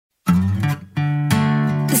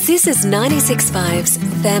This is 96.5's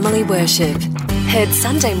Family Worship. Heard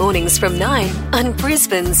Sunday mornings from 9 on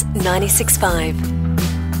Brisbane's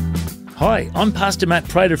 96.5. Hi, I'm Pastor Matt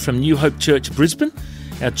Prater from New Hope Church, Brisbane.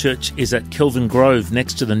 Our church is at Kelvin Grove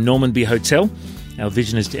next to the Normanby Hotel. Our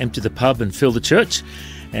vision is to empty the pub and fill the church.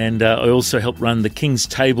 And I also help run the King's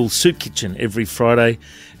Table Soup Kitchen every Friday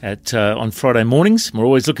on Friday mornings. We're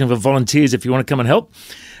always looking for volunteers if you want to come and help.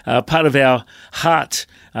 Part of our heart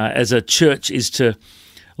as a church is to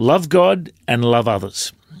love God and love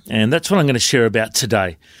others. And that's what I'm going to share about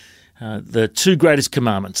today. The two greatest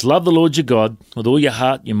commandments. Love the Lord your God with all your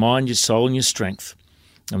heart, your mind, your soul, and your strength.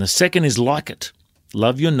 And the second is like it.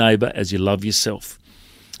 Love your neighbour as you love yourself.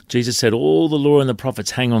 Jesus said all the law and the prophets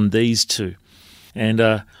hang on these two. And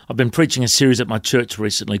I've been preaching a series at my church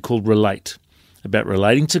recently called Relate, about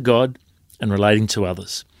relating to God and relating to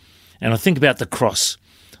others. And I think about the cross,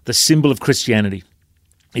 the symbol of Christianity.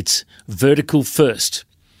 It's vertical first,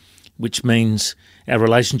 which means our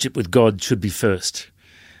relationship with God should be first.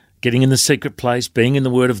 Getting in the secret place, being in the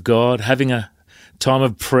Word of God, having a time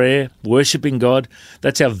of prayer, worshipping God,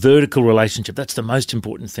 that's our vertical relationship. That's the most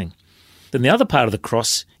important thing. Then the other part of the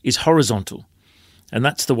cross is horizontal, and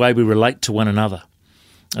that's the way we relate to one another.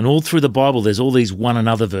 And all through the Bible, there's all these one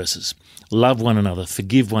another verses. Love one another,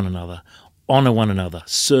 forgive one another, honour one another,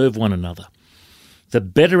 serve one another. The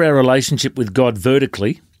better our relationship with God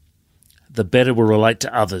vertically, the better we'll relate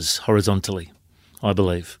to others horizontally, I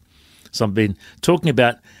believe. So I've been talking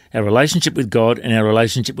about our relationship with God and our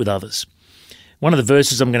relationship with others. One of the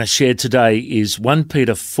verses I'm going to share today is 1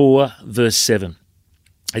 Peter 4, verse 7.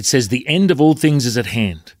 It says, "The end of all things is at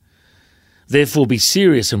hand. Therefore be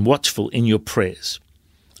serious and watchful in your prayers.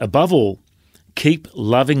 Above all, keep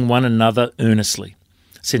loving one another earnestly,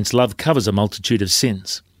 since love covers a multitude of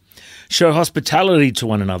sins. Show hospitality to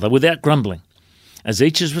one another without grumbling. As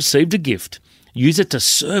each has received a gift, use it to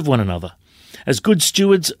serve one another, as good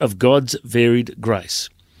stewards of God's varied grace."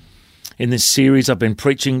 In this series I've been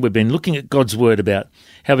preaching, we've been looking at God's Word about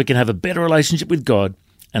how we can have a better relationship with God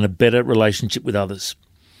and a better relationship with others.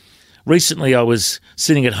 Recently I was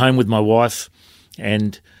sitting at home with my wife,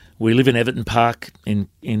 and we live in Everton Park in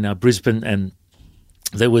Brisbane, and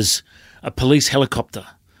there was a police helicopter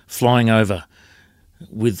flying over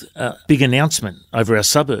with a big announcement over our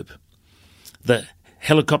suburb. The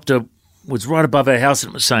helicopter was right above our house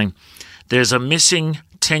and it was saying, "There's a missing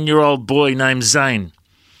 10-year-old boy named Zane.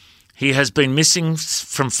 He has been missing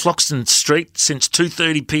from Floxton Street since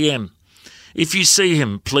 2:30 p.m. If you see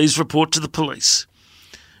him, please report to the police.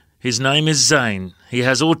 His name is Zane. He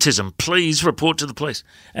has autism. Please report to the police."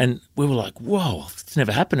 And we were like, whoa, it's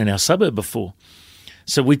never happened in our suburb before.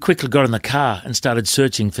 So we quickly got in the car and started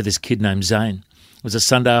searching for this kid named Zane. It was a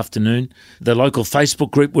Sunday afternoon. The local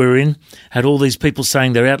Facebook group we were in had all these people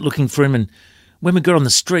saying they're out looking for him. And when we got on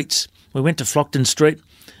the streets, we went to Flockton Street.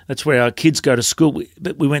 That's where our kids go to school.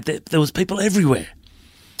 But we went there. There was people everywhere.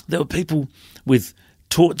 There were people with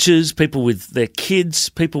torches, people with their kids,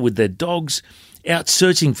 people with their dogs, out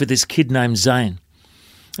searching for this kid named Zane.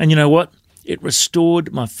 And you know what? It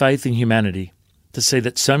restored my faith in humanity to see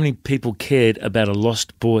that so many people cared about a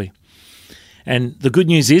lost boy. And the good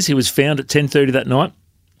news is he was found at 10:30 that night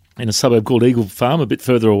in a suburb called Eagle Farm, a bit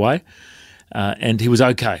further away, and he was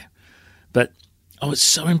okay. But I was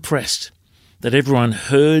so impressed that everyone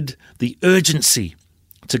heard the urgency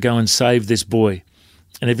to go and save this boy,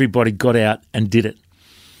 and everybody got out and did it.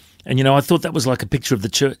 And you know, I thought that was like a picture of the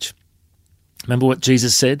church. Remember what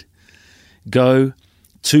Jesus said? "Go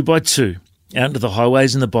 2 by 2 out into the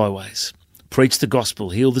highways and the byways. Preach the gospel,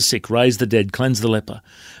 heal the sick, raise the dead, cleanse the leper.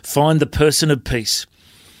 Find the person of peace.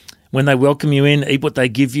 When they welcome you in, eat what they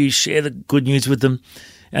give you, share the good news with them,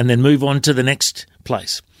 and then move on to the next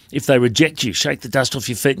place. If they reject you, shake the dust off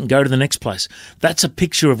your feet and go to the next place." That's a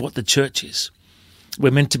picture of what the church is.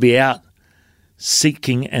 We're meant to be out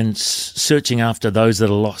seeking and searching after those that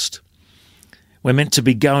are lost. We're meant to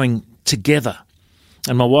be going together.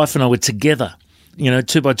 And my wife and I were together.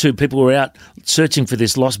 2 by 2, people were out searching for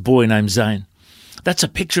this lost boy named Zane. That's a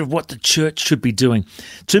picture of what the church should be doing.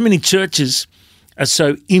 Too many churches are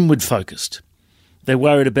so inward focused. They're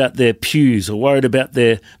worried about their pews or worried about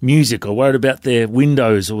their music or worried about their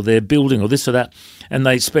windows or their building or this or that. And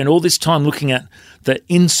they spend all this time looking at the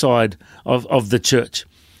inside of the church.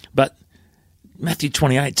 But Matthew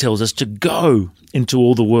 28 tells us to go into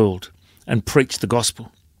all the world and preach the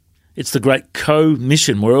gospel. It's the great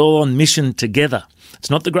co-mission. We're all on mission together. It's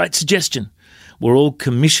not the great suggestion. We're all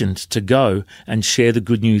commissioned to go and share the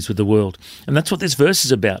good news with the world. And that's what this verse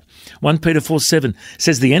is about. 1 Peter 4:7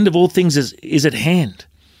 says, "The end of all things is at hand.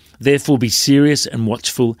 Therefore be serious and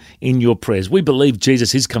watchful in your prayers." We believe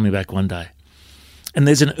Jesus is coming back one day. And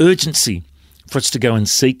there's an urgency for us to go and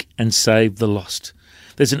seek and save the lost.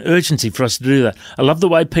 There's an urgency for us to do that. I love the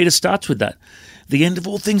way Peter starts with that. The end of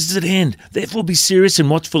all things is at hand. Therefore be serious and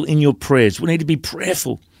watchful in your prayers. We need to be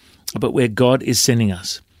prayerful about where God is sending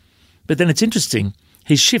us. But then it's interesting,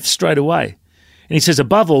 he shifts straight away. And he says,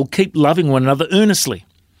 above all, keep loving one another earnestly,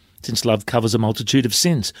 since love covers a multitude of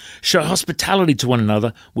sins. Show hospitality to one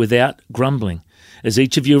another without grumbling. As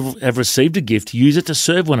each of you have received a gift, use it to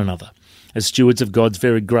serve one another as stewards of God's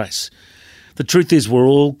varied grace. The truth is, we're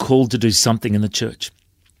all called to do something in the church.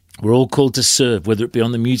 We're all called to serve, whether it be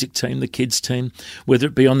on the music team, the kids team, whether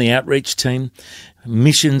it be on the outreach team,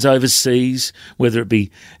 missions overseas, whether it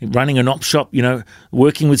be running an op shop,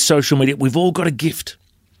 working with social media. We've all got a gift.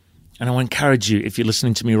 And I want to encourage you, if you're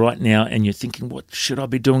listening to me right now and you're thinking, what should I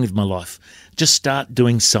be doing with my life? Just start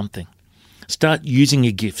doing something. Start using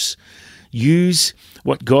your gifts. Use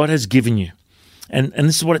what God has given you. And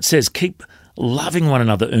this is what it says, keep loving one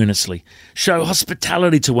another earnestly. Show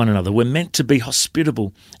hospitality to one another. We're meant to be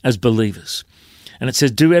hospitable as believers. And it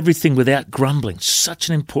says, do everything without grumbling. Such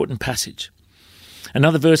an important passage.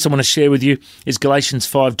 Another verse I want to share with you is Galatians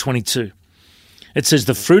 5:22. It says,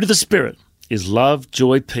 the fruit of the Spirit is love,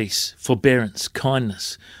 joy, peace, forbearance,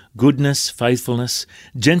 kindness, goodness, faithfulness,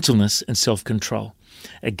 gentleness, and self-control.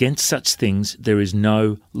 Against such things there is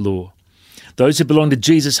no law. Those who belong to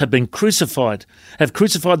Jesus have crucified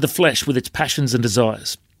the flesh with its passions and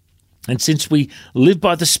desires. And since we live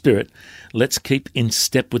by the Spirit, let's keep in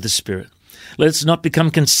step with the Spirit. Let's not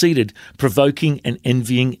become conceited, provoking and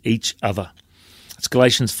envying each other. It's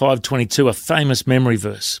Galatians 5:22, a famous memory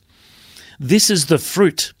verse. This is the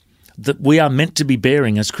fruit that we are meant to be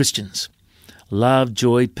bearing as Christians. Love,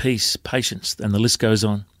 joy, peace, patience, and the list goes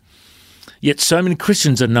on. Yet so many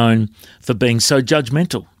Christians are known for being so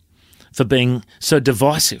judgmental, for being so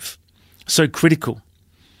divisive, so critical.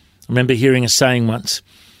 I remember hearing a saying once,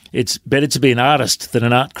 it's better to be an artist than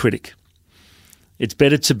an art critic. It's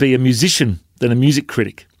better to be a musician than a music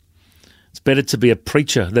critic. It's better to be a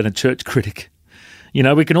preacher than a church critic.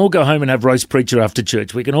 We can all go home and have roast preacher after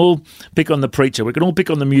church. We can all pick on the preacher. We can all pick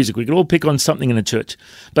on the music. We can all pick on something in the church.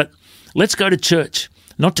 But let's go to church,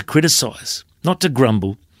 not to criticize, not to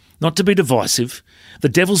grumble, not to be divisive. The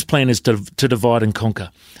devil's plan is to divide and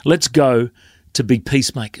conquer. Let's go to be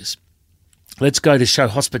peacemakers. Let's go to show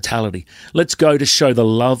hospitality. Let's go to show the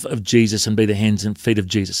love of Jesus and be the hands and feet of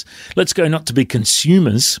Jesus. Let's go not to be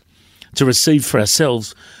consumers, to receive for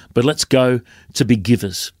ourselves, but let's go to be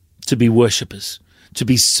givers, to be worshippers, to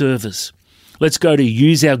be servers. Let's go to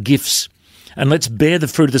use our gifts and let's bear the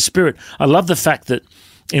fruit of the Spirit. I love the fact that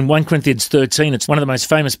in 1 Corinthians 13, it's one of the most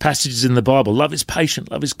famous passages in the Bible. Love is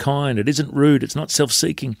patient, love is kind, it isn't rude, it's not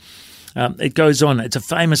self-seeking. It goes on. It's a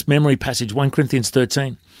famous memory passage, 1 Corinthians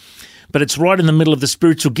 13. But it's right in the middle of the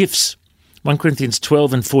spiritual gifts. 1 Corinthians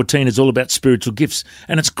 12 and 14 is all about spiritual gifts.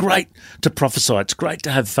 And it's great to prophesy. It's great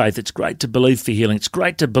to have faith. It's great to believe for healing. It's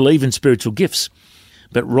great to believe in spiritual gifts.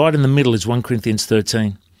 But right in the middle is 1 Corinthians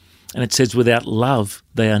 13. And it says, without love,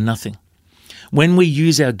 they are nothing. When we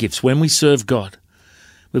use our gifts, when we serve God,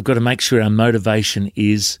 we've got to make sure our motivation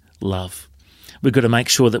is love. We've got to make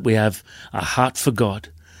sure that we have a heart for God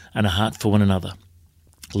and a heart for one another.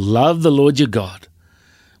 Love the Lord your God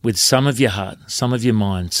with some of your heart, some of your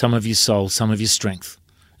mind, some of your soul, some of your strength.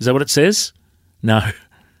 Is that what it says? No.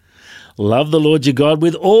 Love the Lord your God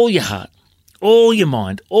with all your heart, all your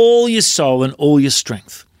mind, all your soul, and all your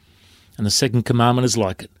strength. And the second commandment is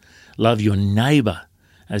like it. Love your neighbour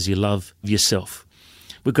as you love yourself.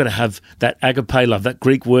 We've got to have that agape love. That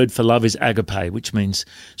Greek word for love is agape, which means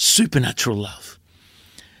supernatural love.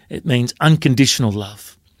 It means unconditional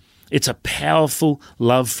love. It's a powerful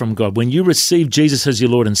love from God. When you receive Jesus as your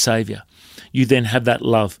Lord and Saviour, you then have that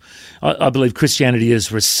love. I believe Christianity is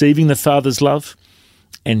receiving the Father's love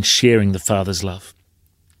and sharing the Father's love.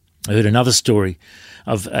 I heard another story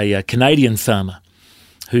of a Canadian farmer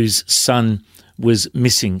whose son was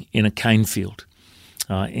missing in a cane field,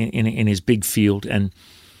 in his big field. And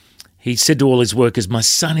he said to all his workers, my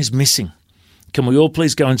son is missing. Can we all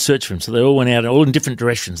please go and search for him? So they all went out, all in different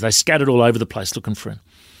directions. They scattered all over the place looking for him.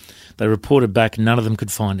 They reported back, none of them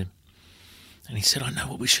could find him. And he said, I know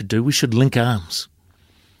what we should do. We should link arms.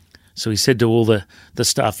 So he said to all the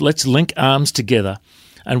staff, let's link arms together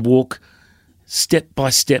and walk step by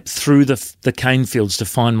step through the cane fields to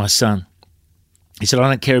find my son. He said, I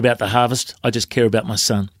don't care about the harvest. I just care about my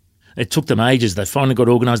son. It took them ages. They finally got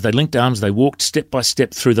organised. They linked arms. They walked step by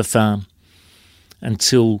step through the farm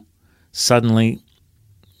until suddenly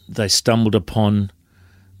they stumbled upon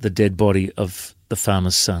the dead body of the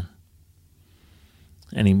farmer's son.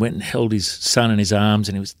 And he went and held his son in his arms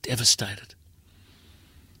and he was devastated.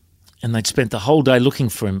 And they'd spent the whole day looking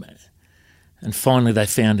for him. And finally they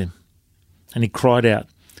found him. And he cried out,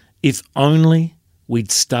 "If only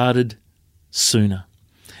we'd started sooner.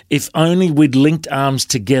 If only we'd linked arms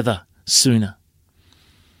together sooner."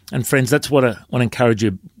 And friends, that's what I want to encourage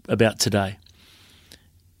you about today.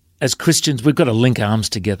 As Christians, we've got to link arms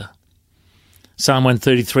together. Psalm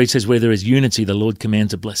 133 says, "Where there is unity, the Lord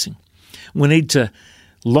commands a blessing." We need to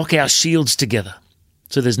lock our shields together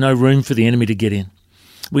so there's no room for the enemy to get in.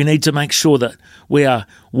 We need to make sure that we are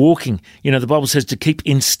walking. The Bible says to keep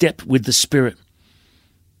in step with the Spirit.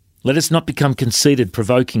 Let us not become conceited,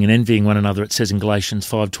 provoking and envying one another, it says in Galatians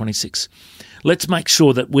 5:26. Let's make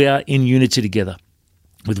sure that we are in unity together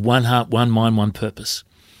with one heart, one mind, one purpose.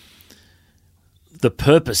 The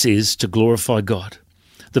purpose is to glorify God.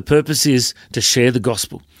 The purpose is to share the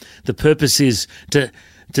gospel. The purpose is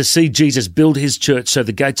to see Jesus build his church so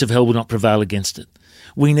the gates of hell will not prevail against it.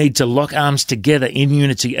 We need to lock arms together in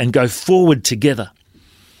unity and go forward together.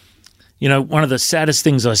 One of the saddest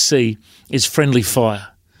things I see is friendly fire.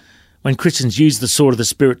 When Christians use the sword of the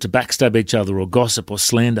Spirit to backstab each other or gossip or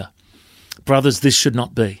slander. Brothers, this should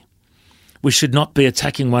not be. We should not be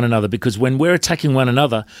attacking one another, because when we're attacking one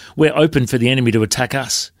another, we're open for the enemy to attack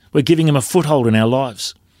us. We're giving him a foothold in our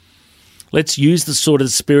lives. Let's use the sword of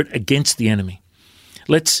the Spirit against the enemy.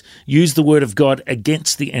 Let's use the word of God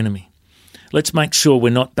against the enemy. Let's make sure we're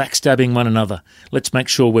not backstabbing one another. Let's make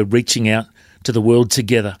sure we're reaching out to the world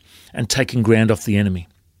together and taking ground off the enemy.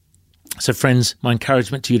 So friends, my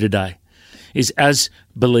encouragement to you today is, as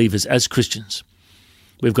believers, as Christians,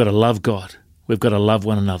 we've got to love God. We've got to love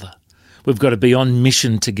one another. We've got to be on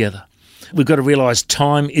mission together. We've got to realise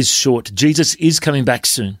time is short. Jesus is coming back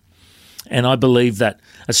soon. And I believe that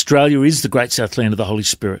Australia is the great southland of the Holy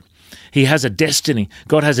Spirit. He has a destiny.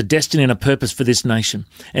 God has a destiny and a purpose for this nation.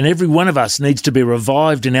 And every one of us needs to be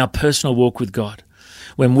revived in our personal walk with God.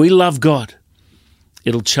 When we love God,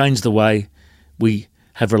 it'll change the way we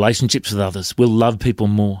have relationships with others. We'll love people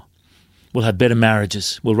more. We'll have better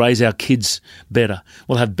marriages. We'll raise our kids better.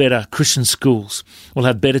 We'll have better Christian schools. We'll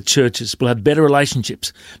have better churches. We'll have better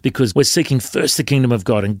relationships because we're seeking first the kingdom of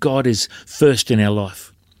God, and God is first in our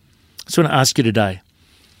life. I just want to ask you today,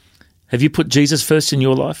 have you put Jesus first in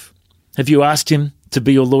your life? Have you asked him to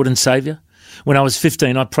be your Lord and Saviour? When I was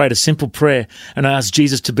 15, I prayed a simple prayer and I asked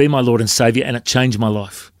Jesus to be my Lord and Saviour, and it changed my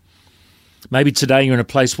life. Maybe today you're in a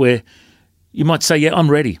place where you might say, yeah,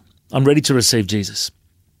 I'm ready. I'm ready to receive Jesus.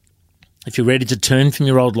 If you're ready to turn from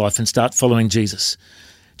your old life and start following Jesus,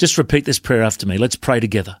 just repeat this prayer after me. Let's pray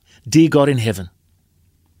together. Dear God in heaven,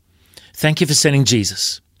 thank you for sending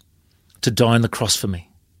Jesus to die on the cross for me.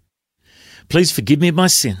 Please forgive me of my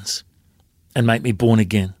sins and make me born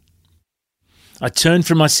again. I turn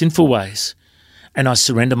from my sinful ways and I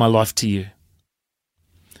surrender my life to you.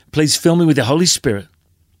 Please fill me with the Holy Spirit.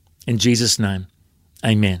 In Jesus' name,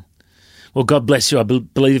 amen. Well, God bless you. I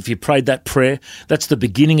believe if you prayed that prayer, that's the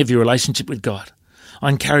beginning of your relationship with God. I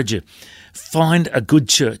encourage you, find a good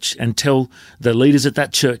church and tell the leaders at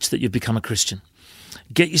that church that you've become a Christian.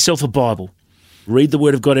 Get yourself a Bible. Read the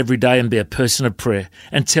Word of God every day and be a person of prayer,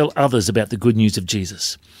 and tell others about the good news of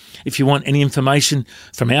Jesus. If you want any information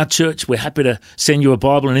from our church, we're happy to send you a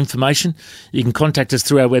Bible and information. You can contact us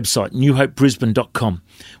through our website, newhopebrisbane.com.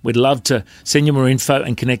 We'd love to send you more info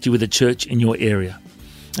and connect you with a church in your area.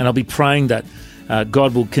 And I'll be praying that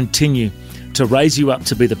God will continue to raise you up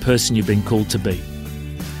to be the person you've been called to be.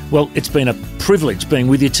 Well, it's been a privilege being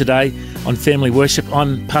with you today on Family Worship.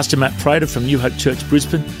 I'm Pastor Matt Prater from New Hope Church,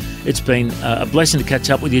 Brisbane. It's been a blessing to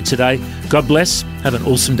catch up with you today. God bless. Have an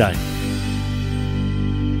awesome day.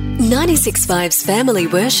 96.5's Family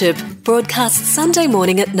Worship broadcasts Sunday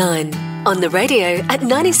morning at 9 on the radio at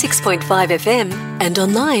 96.5 FM and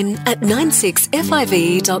online at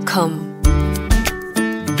 96five.com.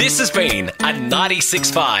 This has been a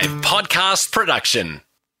 96.5 podcast production.